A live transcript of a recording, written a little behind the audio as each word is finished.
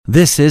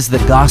This is the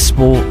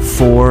Gospel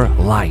for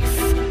Life,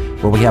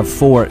 where we have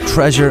 4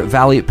 Treasure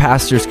Valley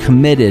pastors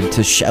committed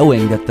to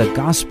showing that the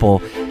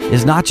gospel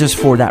is not just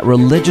for that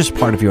religious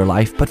part of your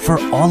life, but for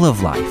all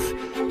of life.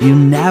 You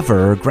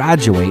never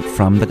graduate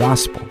from the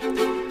gospel.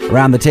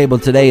 Around the table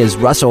today is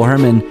Russell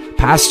Herman,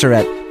 pastor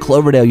at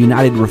Cloverdale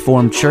United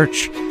Reformed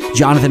Church,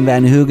 Jonathan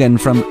Van Hoogen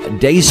from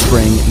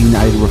Dayspring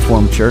United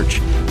Reformed Church,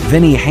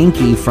 Vinny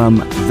Hankey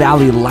from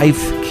Valley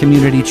Life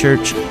Community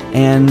Church,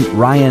 and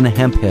Ryan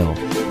Hemphill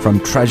from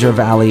Treasure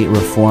Valley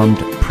Reformed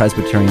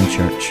Presbyterian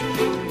Church.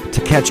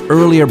 To catch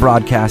earlier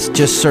broadcasts,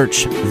 just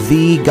search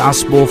The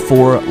Gospel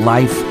for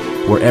Life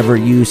wherever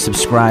you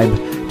subscribe.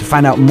 To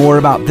find out more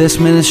about this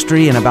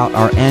ministry and about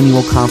our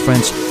annual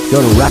conference,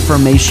 go to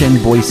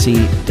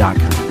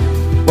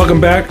reformationboise.com.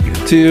 Welcome back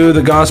to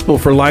The Gospel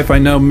for Life. I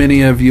know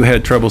many of you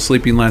had trouble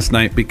sleeping last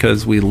night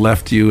because we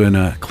left you in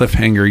a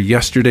cliffhanger.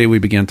 Yesterday we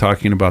began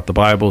talking about the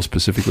Bible,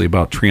 specifically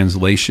about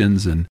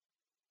translations. And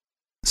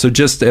so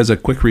just as a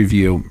quick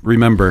review,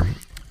 remember,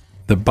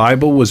 the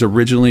Bible was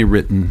originally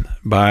written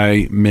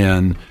by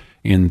men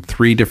in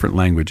 3 different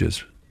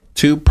languages,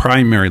 2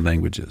 primary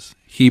languages,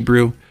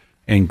 Hebrew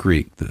and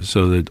Greek.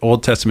 So the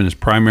Old Testament is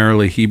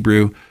primarily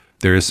Hebrew.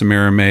 There is some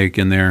Aramaic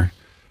in there,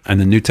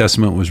 and the New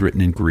Testament was written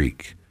in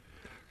Greek.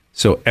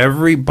 So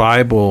every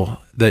Bible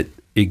that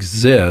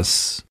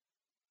exists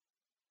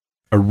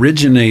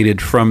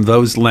originated from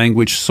those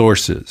language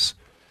sources.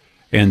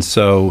 And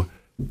so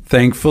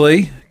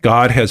thankfully,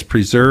 God has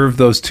preserved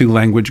those 2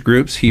 language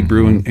groups,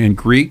 Hebrew and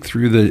Greek,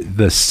 through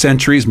the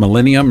centuries,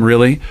 millennium,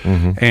 really.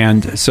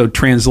 And so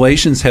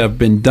translations have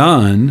been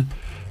done.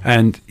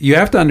 And you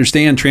have to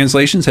understand,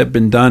 translations have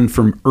been done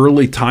from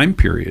early time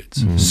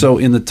periods. So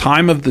in the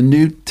time of the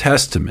New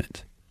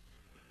Testament,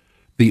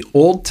 the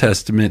Old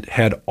Testament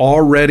had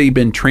already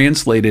been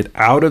translated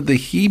out of the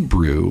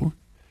Hebrew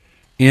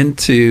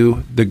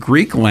into the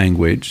Greek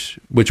language,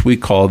 which we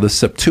call the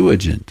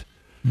Septuagint.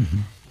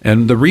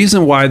 And the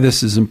reason why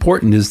this is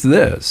important is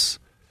this,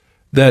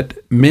 that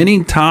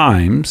many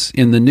times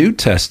in the New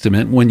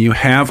Testament, when you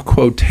have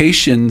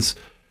quotations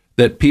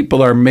that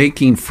people are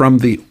making from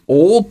the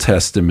Old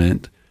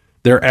Testament,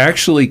 they're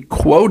actually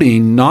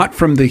quoting not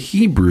from the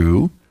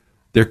Hebrew,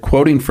 they're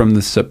quoting from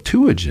the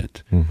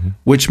Septuagint,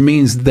 which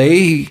means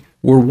they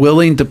were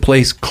willing to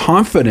place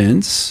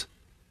confidence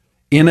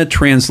in a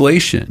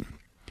translation.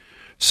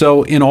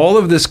 So in all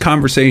of this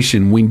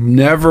conversation, we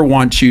never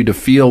want you to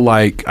feel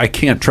like, I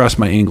can't trust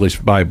my English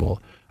Bible.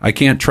 I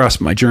can't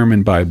trust my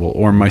German Bible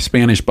or my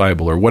Spanish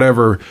Bible or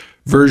whatever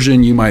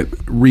version you might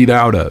read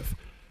out of.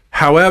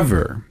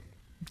 However,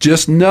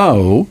 just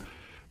know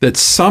that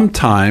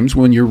sometimes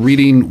when you're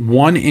reading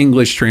one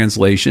English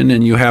translation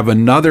and you have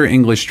another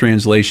English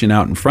translation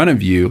out in front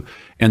of you,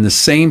 and the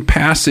same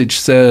passage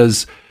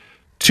says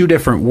 2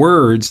 different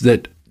words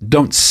that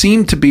don't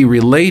seem to be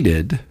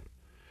related,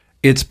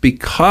 it's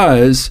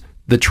because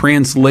the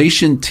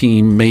translation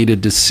team made a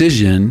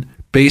decision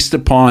based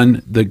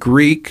upon the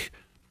Greek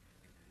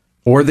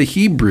or the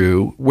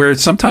Hebrew, where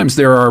sometimes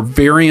there are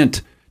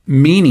variant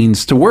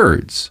meanings to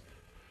words.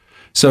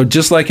 So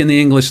just like in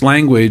the English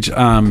language,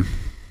 now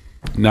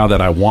that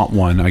I want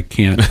one, I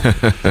can't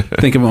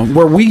think of one,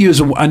 where we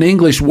use an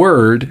English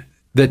word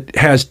that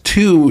has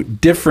 2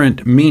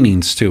 different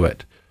meanings to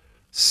it.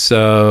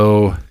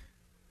 So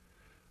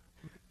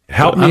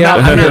help me out.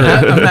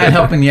 I'm not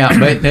helping you out,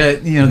 but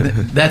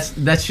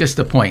that's just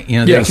the point.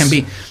 There can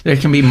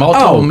be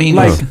multiple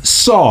meanings. Like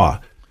saw.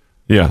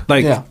 Yeah.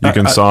 Like you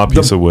can saw a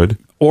piece of wood.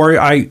 Or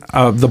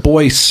the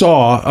boy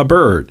saw a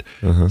bird.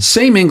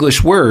 Same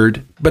English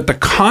word, but the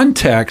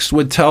context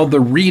would tell the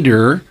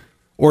reader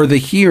or the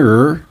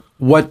hearer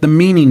what the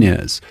meaning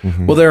is.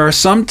 Well, there are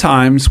some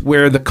times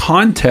where the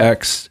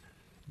context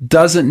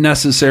doesn't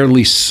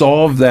necessarily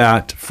solve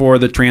that for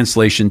the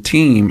translation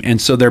team, and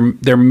so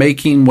they're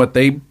making what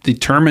they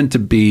determine to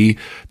be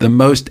the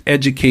most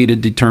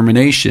educated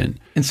determination.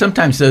 And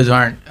sometimes those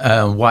aren't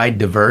wide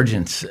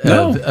divergence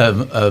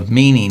of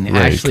meaning.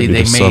 Right, actually,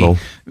 they may subtle.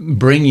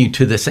 bring you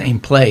to the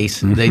same place.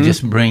 They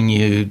just bring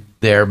you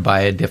there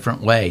by a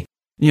different way.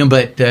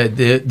 But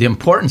the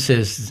importance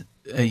is,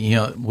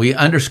 we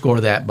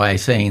underscore that by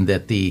saying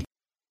that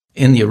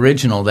in the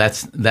original,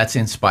 that's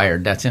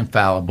inspired, that's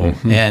infallible.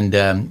 And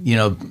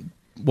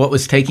what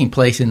was taking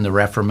place in the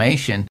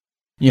Reformation,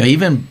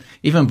 even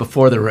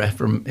before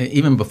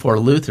even before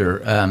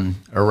Luther,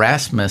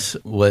 Erasmus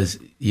was,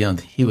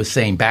 he was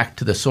saying back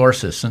to the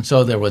sources. And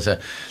so there was a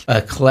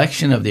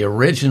collection of the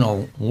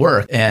original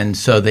work. And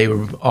so they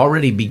were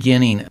already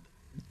beginning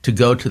to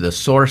go to the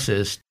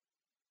sources,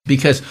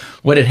 because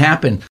what had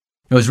happened,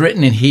 it was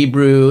written in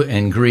Hebrew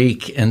and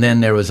Greek, and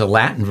then there was a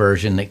Latin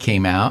version that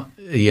came out,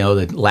 the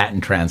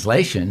Latin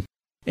translation.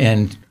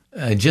 And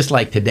just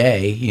like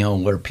today,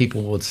 where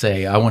people would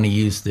say, I want to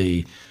use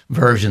the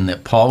version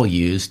that Paul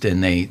used,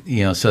 and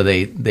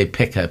they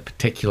pick a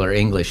particular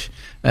English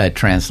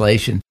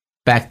translation.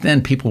 Back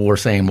then, people were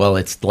saying, well,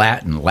 it's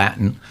Latin.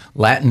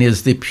 Latin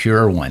is the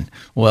pure one.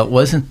 Well, it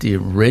wasn't the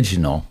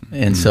original.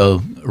 And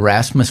so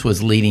Erasmus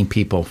was leading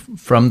people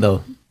from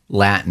the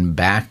Latin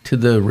back to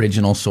the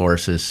original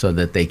sources so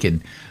that they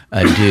could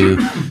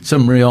do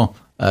some real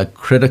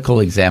critical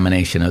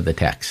examination of the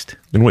text.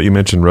 And what you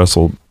mentioned,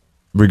 Russell,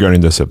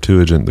 regarding the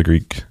Septuagint, the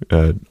Greek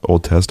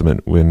Old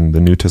Testament, when the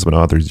New Testament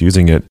authors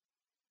using it,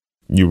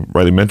 you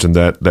rightly mentioned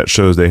that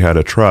shows they had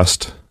a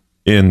trust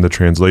in the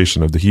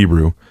translation of the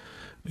Hebrew.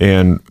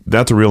 And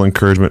that's a real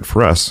encouragement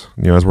for us,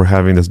 as we're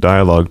having this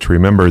dialogue, to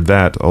remember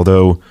that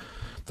although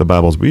the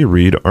Bibles we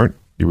read aren't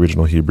the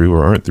original Hebrew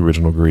or aren't the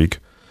original Greek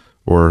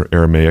or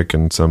Aramaic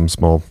in some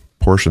small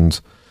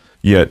portions,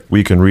 yet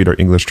we can read our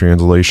English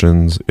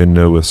translations and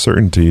know with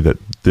certainty that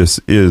this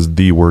is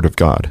the Word of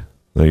God.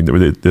 Like,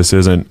 this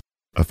isn't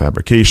a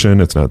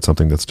fabrication. It's not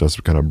something that's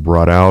just kind of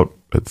brought out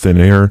at thin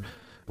air.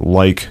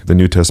 Like the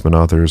New Testament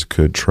authors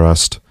could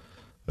trust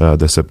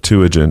the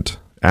Septuagint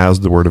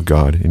as the Word of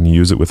God and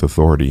use it with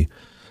authority,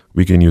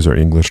 we can use our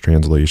English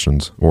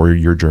translations or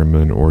your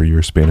German or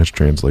your Spanish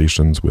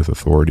translations with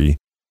authority.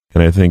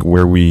 And I think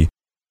where we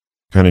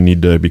kind of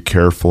need to be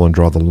careful and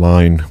draw the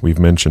line, we've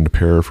mentioned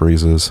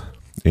paraphrases,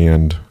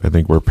 and I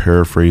think where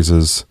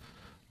paraphrases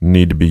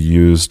need to be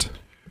used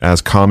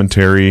as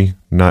commentary,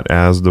 not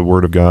as the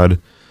Word of God,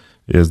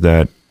 is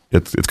that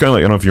it's kind of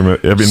like, I don't know if you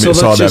remember, so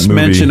saw that movie. Let's just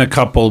mention a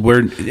couple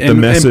where The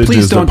Message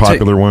is the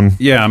popular one.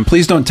 Yeah, and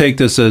please don't take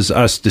this as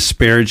us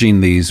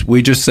disparaging these.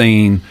 We're just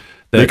saying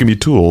that they can be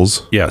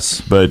tools. Yes,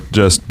 but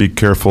just be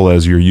careful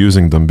as you're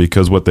using them,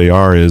 because what they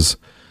are is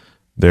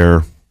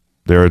they're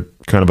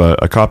kind of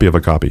a copy of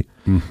a copy.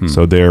 Mm-hmm.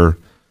 So they're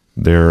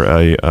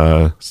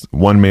a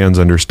one man's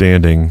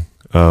understanding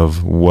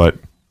of what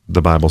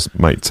the Bible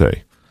might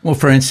say. Well,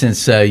 for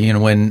instance,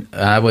 when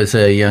I was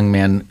a young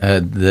man,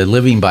 the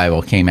Living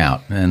Bible came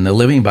out, and the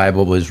Living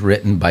Bible was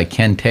written by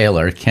Ken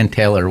Taylor. Ken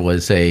Taylor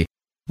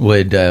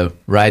would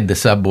ride the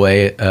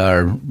subway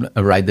or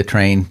ride the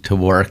train to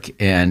work,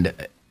 and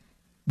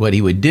what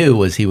he would do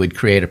was he would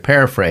create a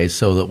paraphrase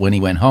so that when he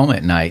went home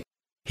at night,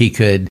 he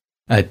could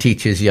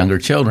teach his younger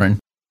children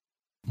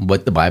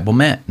what the Bible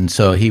meant. And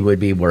so he would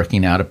be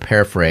working out a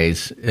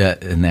paraphrase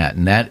in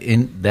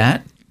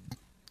that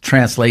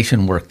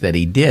translation work that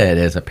he did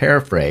as a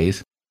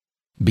paraphrase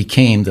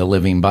became the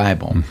Living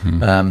Bible.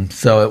 Mm-hmm.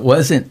 So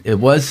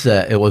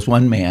it was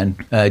one man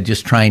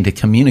just trying to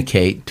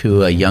communicate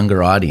to a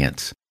younger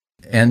audience.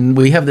 And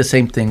we have the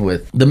same thing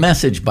with the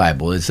Message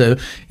Bible. It's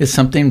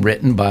something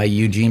written by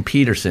Eugene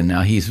Peterson.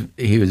 Now he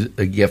was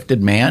a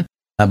gifted man,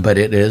 but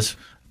it is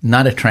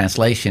not a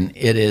translation.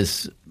 It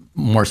is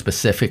more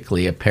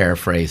specifically a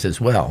paraphrase as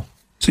well.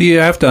 So you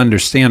have to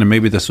understand, and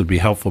maybe this would be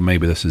helpful,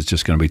 maybe this is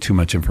just going to be too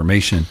much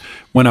information.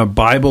 When a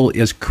Bible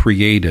is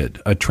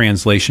created, a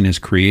translation is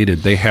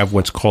created, they have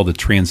what's called a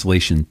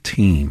translation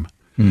team.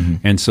 Mm-hmm.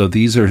 And so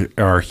these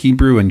are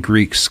Hebrew and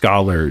Greek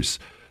scholars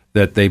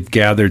that they've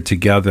gathered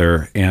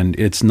together, and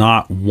it's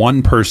not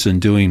one person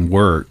doing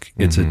work.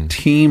 It's a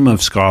team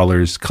of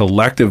scholars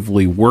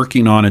collectively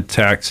working on a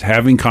text,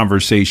 having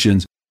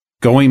conversations,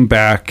 going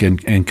back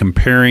and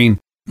comparing.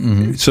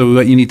 Mm-hmm. So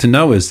what you need to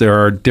know is there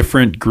are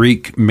different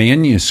Greek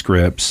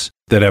manuscripts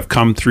that have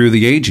come through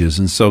the ages.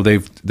 And so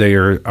they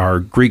are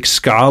Greek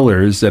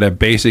scholars that have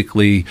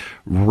basically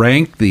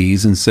ranked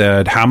these and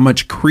said, how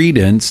much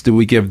credence do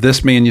we give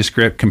this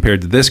manuscript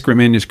compared to this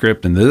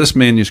manuscript and this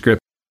manuscript?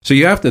 So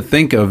you have to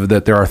think of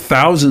that there are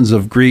thousands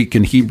of Greek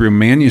and Hebrew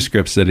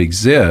manuscripts that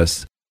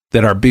exist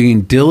that are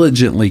being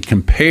diligently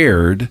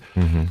compared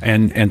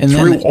and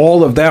through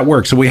all of that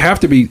work. So we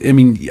have to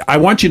be, I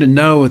want you to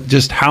know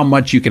just how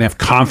much you can have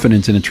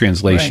confidence in a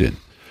translation.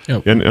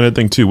 Right. Yep. And I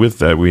think too, with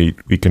that, we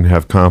can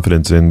have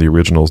confidence in the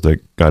originals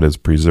that God has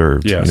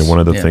preserved. Yes. One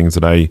of the things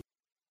that an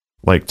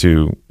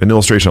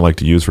illustration I like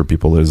to use for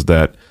people is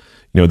that,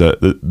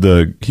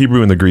 the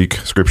Hebrew and the Greek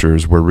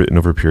scriptures were written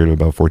over a period of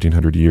about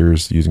 1,400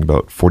 years using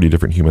about 40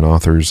 different human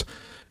authors.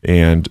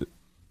 And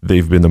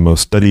they've been the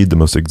most studied, the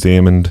most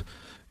examined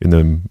in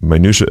the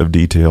minutia of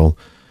detail.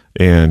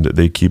 And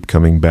they keep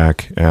coming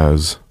back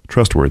as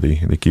trustworthy.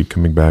 And they keep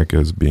coming back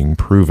as being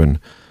proven.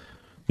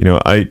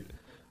 I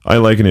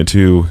liken it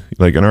to,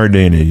 like, in our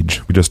day and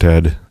age, we just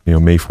had,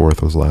 May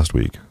 4th was last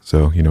week.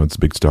 So, it's a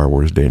big Star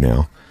Wars day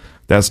now.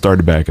 That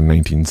started back in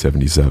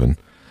 1977.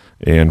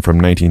 And from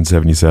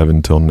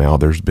 1977 till now,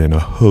 there's been a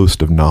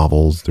host of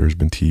novels, there's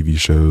been TV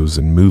shows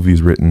and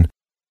movies written.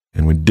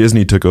 And when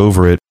Disney took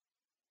over it,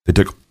 they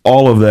took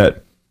all of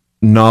that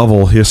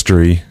novel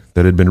history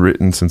that had been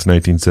written since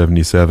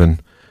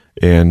 1977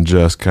 and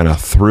just kind of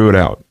threw it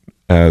out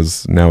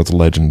as now it's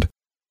legend.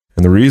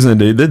 And the reason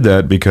they did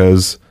that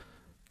because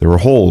there were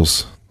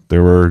holes,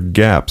 there were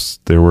gaps,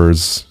 there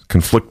was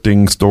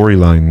conflicting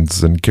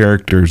storylines and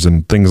characters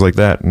and things like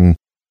that. And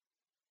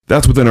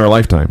that's within our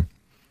lifetime.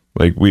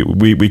 Like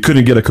we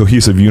couldn't get a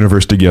cohesive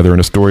universe together and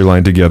a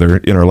storyline together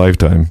in our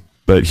lifetime.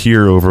 But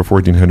here, over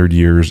 1,400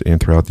 years and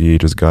throughout the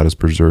ages, God has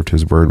preserved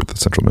his word with a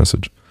central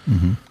message.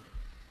 Mm-hmm.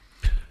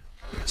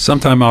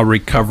 Sometime I'll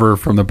recover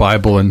from the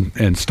Bible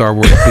and Star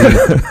Wars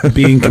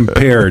being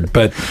compared,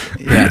 but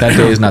that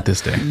day is not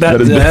this day.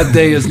 That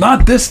day is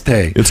not this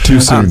day. It's too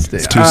soon.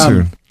 It's too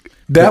soon.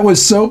 That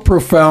was so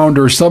profound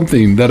or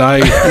something that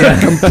I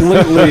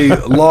completely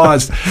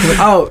lost.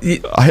 Oh,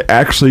 I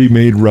actually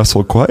made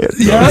Russell quiet.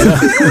 yeah.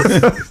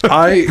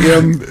 I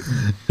am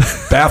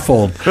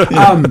baffled.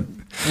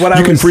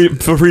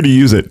 Feel free to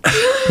use it.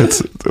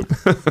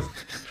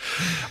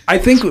 I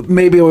think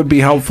maybe it would be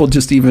helpful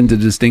just even to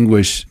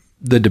distinguish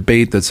the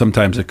debate that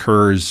sometimes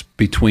occurs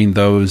between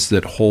those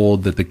that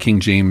hold that the King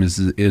James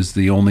is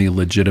the only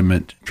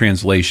legitimate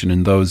translation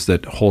and those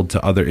that hold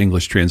to other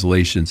English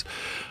translations.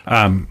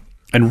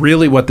 And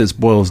really what this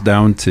boils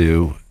down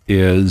to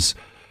is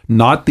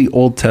not the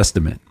Old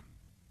Testament.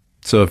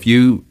 So if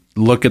you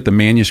look at the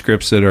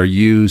manuscripts that are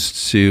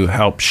used to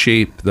help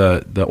shape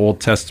the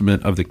Old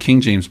Testament of the King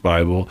James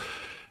Bible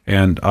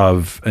and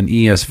of an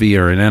ESV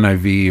or an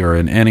NIV or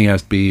an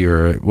NASB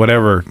or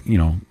whatever,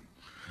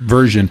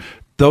 version,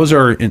 those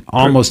are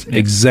almost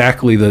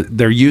exactly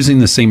they're using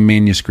the same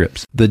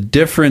manuscripts. The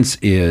difference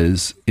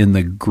is in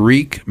the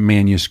Greek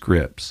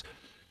manuscripts.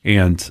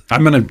 And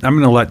I'm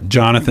gonna let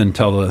Jonathan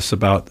tell us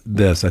about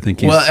this. I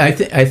think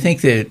I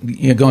think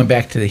that going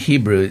back to the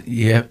Hebrew,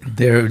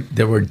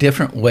 there were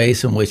different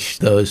ways in which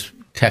those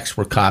texts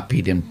were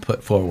copied and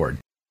put forward.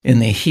 In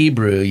the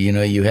Hebrew,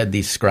 you had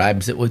these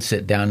scribes that would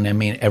sit down. I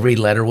mean, every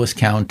letter was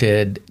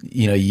counted.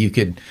 You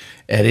could,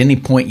 at any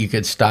point, you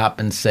could stop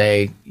and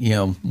say,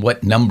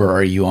 what number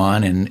are you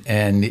on?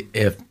 And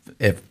if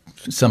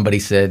somebody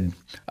said,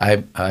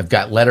 I've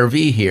got letter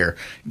V here,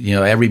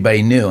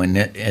 everybody knew.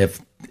 And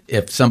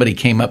if somebody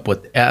came up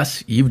with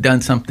S, you've done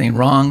something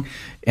wrong,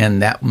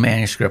 and that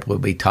manuscript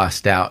would be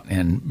tossed out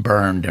and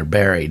burned or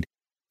buried.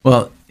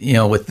 Well,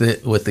 with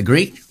the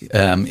Greek,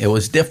 it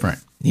was different.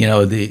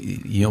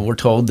 We're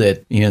told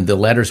that the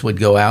letters would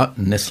go out,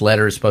 and this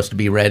letter is supposed to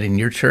be read in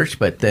your church,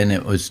 but then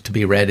it was to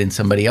be read in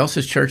somebody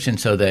else's church, and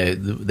so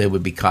they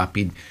would be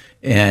copied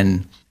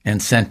and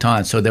sent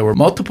on. So there were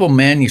multiple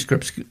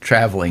manuscripts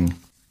traveling,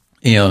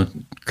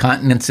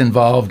 continents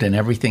involved and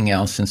everything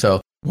else, and so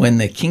when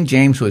the King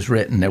James was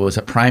written, there was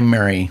a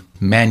primary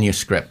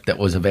manuscript that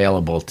was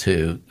available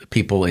to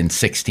people in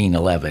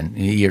the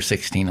year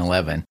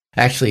 1611.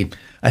 Actually,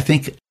 I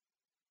think,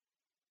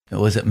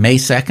 was it May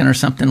 2nd or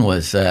something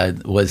was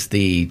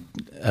the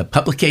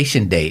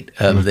publication date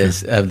of the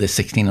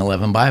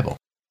 1611 Bible.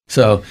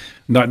 So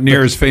not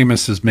near as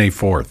famous as May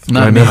 4th.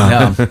 No. In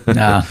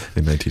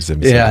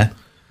 1977. Yeah,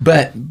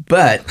 but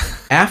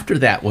after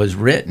that was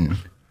written,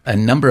 a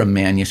number of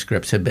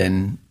manuscripts have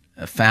been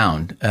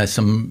found,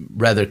 some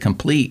rather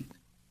complete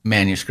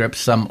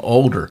manuscripts, some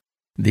older.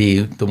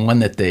 The one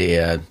that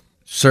they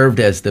served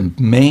as the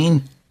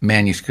main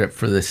manuscript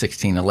for the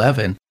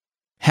 1611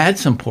 had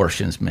some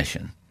portions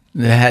missing.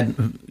 They had,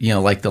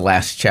 like the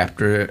last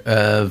chapter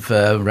of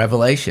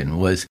Revelation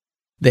was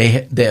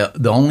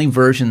the only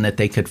version that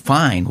they could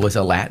find was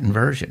a Latin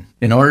version.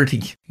 In order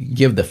to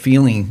give the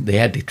feeling, they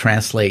had to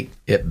translate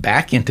it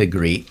back into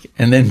Greek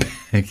and then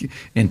back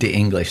into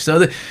English.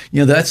 So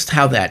that's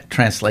how that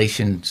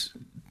translation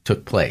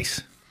took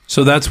place.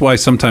 So that's why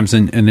sometimes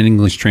in an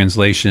English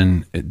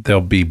translation,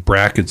 there'll be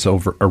brackets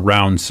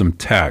around some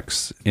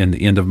text in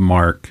the end of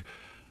Mark.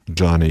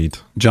 John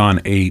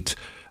 8.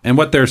 And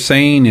what they're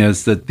saying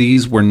is that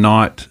these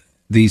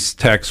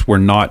texts were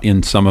not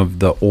in some of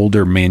the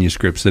older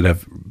manuscripts that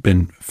have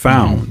been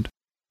found.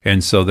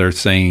 And so they're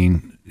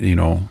saying,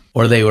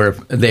 or they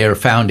are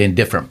found in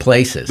different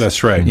places.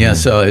 That's right. Yeah.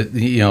 So,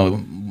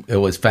 it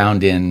was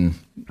found in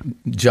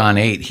John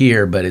 8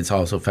 here, but it's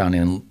also found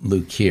in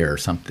Luke here or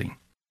something.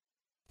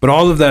 But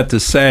all of that to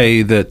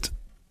say that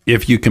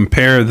if you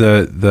compare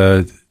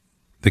the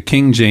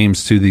King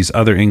James to these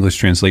other English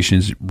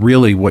translations,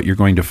 really what you're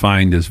going to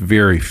find is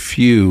very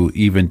few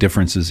even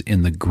differences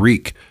in the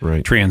Greek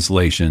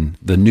translation,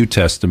 the New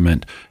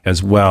Testament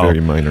as well.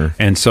 Very minor.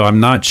 And so I'm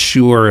not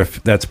sure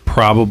if that's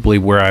probably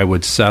where I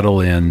would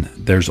settle in.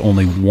 There's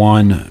only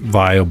one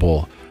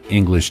viable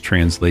English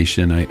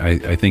translation.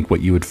 I think what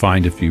you would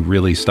find if you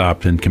really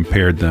stopped and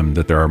compared them,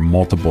 that there are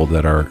multiple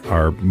that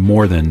are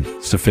more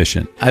than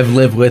sufficient. I've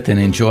lived with and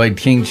enjoyed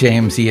King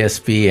James,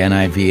 ESV,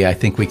 NIV. I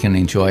think we can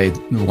enjoy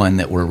the one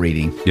that we're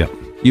reading. Yeah.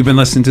 You've been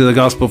listening to The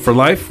Gospel for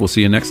Life. We'll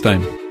see you next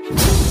time.